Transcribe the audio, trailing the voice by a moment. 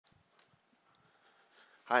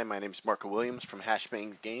Hi, my name is Marco Williams from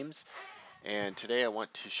Hashbang Games, and today I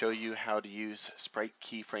want to show you how to use Sprite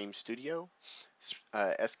Keyframe Studio.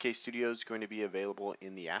 SKStudio is going to be available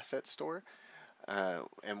in the Asset Store,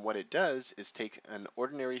 and what it does is take an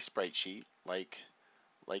ordinary sprite sheet like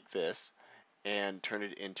this and turn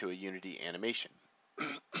it into a Unity animation.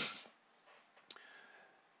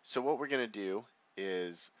 So what we're going to do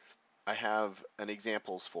is I have an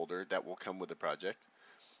examples folder that will come with the project,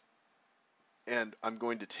 and I'm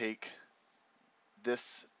going to take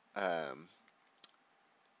this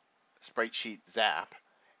sprite sheet zap,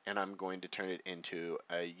 and I'm going to turn it into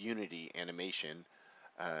a Unity animation.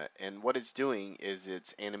 And what it's doing is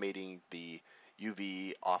it's animating the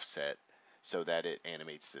UV offset so that it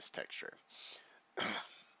animates this texture.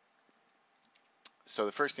 So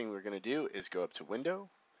the first thing we're going to do is go up to Window,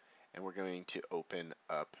 and we're going to open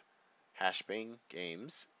up Hashbang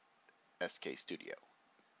Games SKStudio.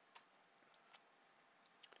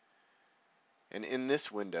 And in this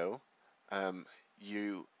window,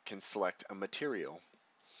 you can select a material.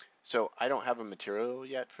 So I don't have a material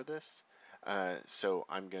yet for this, so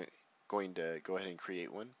I'm going to go ahead and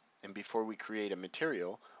create one. And before we create a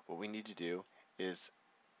material, what we need to do is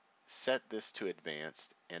set this to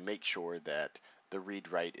advanced and make sure that the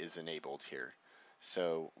read-write is enabled here.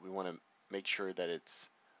 So we want to make sure that it's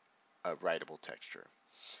a writable texture.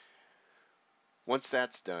 Once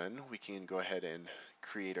that's done, we can go ahead and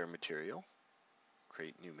create our material.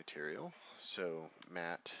 Create new material. So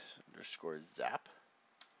mat_zap.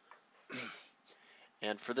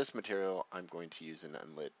 And for this material, I'm going to use an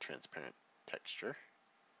unlit transparent shader.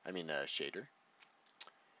 I'm going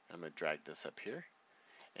to drag this up here,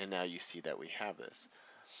 and now you see that we have this.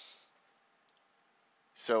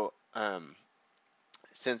 So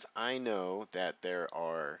since I know that there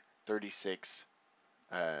are 36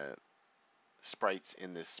 sprites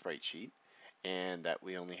in this sprite sheet, and that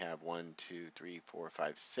we only have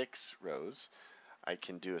 6 rows, I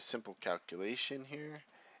can do a simple calculation here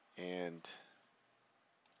and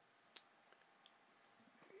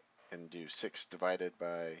do 6 divided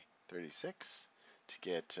by 36 to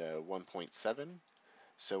get 1.7.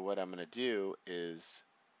 So what I'm going to do is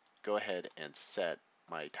go ahead and set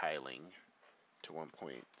my tiling to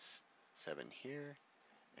 1.7 here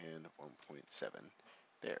and 1.7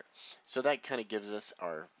 there. So that kind of gives us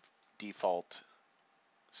our default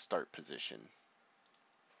start position.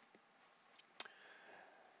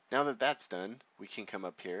 Now that that's done, we can come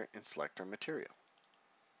up here and select our material.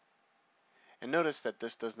 And notice that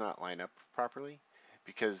this does not line up properly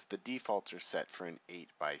because the defaults are set for an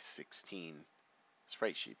 8:16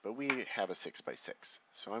 sprite sheet, but we have a 6:6.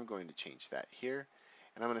 So I'm going to change that here,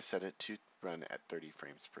 and I'm going to set it to run at 30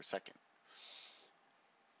 frames per second.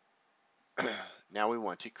 Now we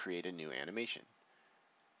want to create a new animation.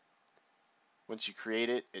 Once you create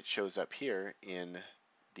it, it shows up here in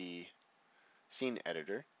the scene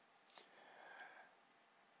editor.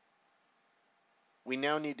 We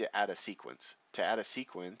now need to add a sequence. To add a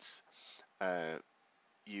sequence,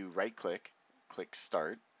 you right-click, click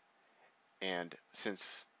Start, and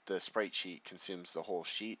since the sprite sheet consumes the whole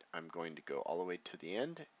sheet, I'm going to go all the way to the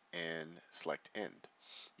end and select End.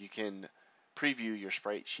 You can preview your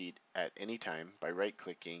sprite sheet at any time by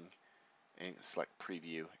right-clicking and select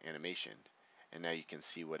Preview Animation, and now you can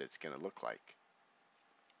see what it's going to look like.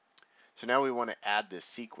 So now we want to add this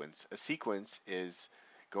sequence. A sequence is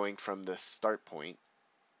going from the start point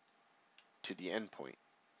to the end point.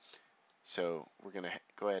 So we're going to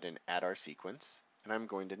go ahead and add our sequence, and I'm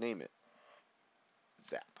going to name it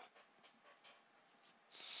Zap.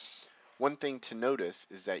 One thing to notice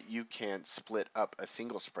is that you can split up a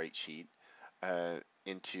single sprite sheet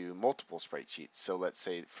into multiple sprite sheets. So let's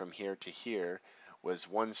say from here to here was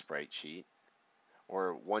one sprite sheet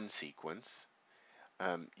or one sequence.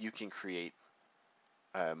 You can create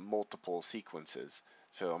multiple sequences.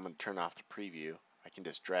 So I'm going to turn off the preview. I can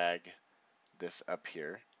just drag this up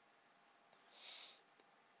here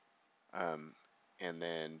and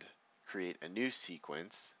then create a new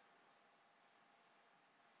sequence,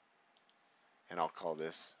 and I'll call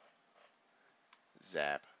this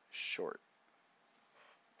Zap Short.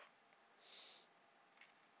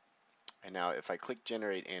 And now if I click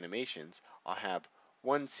Generate Animations, I'll have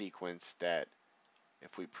one sequence that,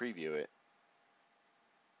 if we preview it,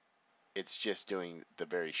 it's just doing the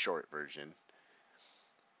very short version,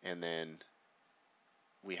 and then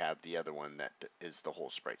we have the other one that is the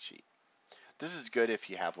whole sprite sheet. This is good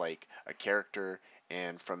if you have like a character,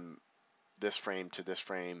 and from this frame to this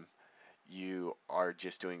frame you are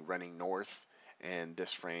just doing running north, and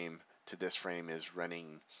this frame to this frame is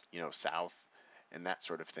running, south, and that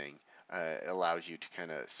sort of thing. It allows you to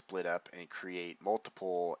kind of split up and create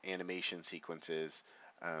multiple animation sequences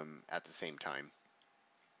at the same time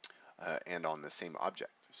and on the same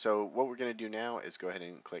object. So what we're going to do now is go ahead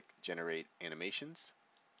and click Generate Animations,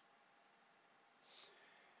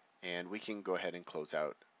 and we can go ahead and close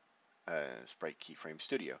out Sprite Keyframe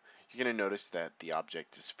Studio. You're going to notice that the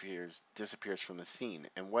object disappears from the scene,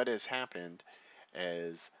 and what has happened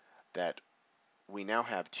is that we now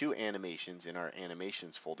have two animations in our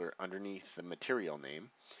animations folder underneath the material name,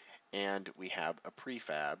 and we have a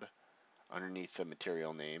prefab underneath the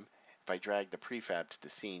material name. If I drag the prefab to the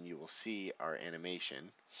scene, you will see our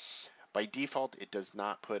animation. By default, it does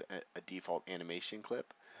not put a default animation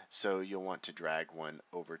clip, so you'll want to drag one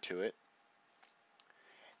over to it.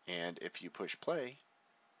 And if you push play,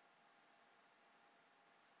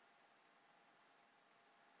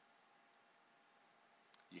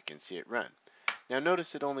 you can see it run. Now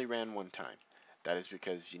notice it only ran one time. That is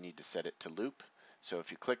because you need to set it to loop. So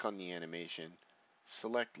if you click on the animation,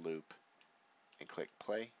 select loop, and click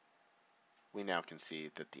play, we now can see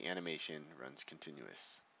that the animation runs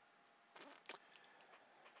continuous.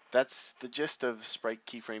 That's the gist of Sprite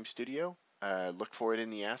Keyframe Studio. Look for it in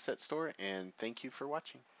the Asset Store, and thank you for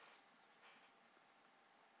watching.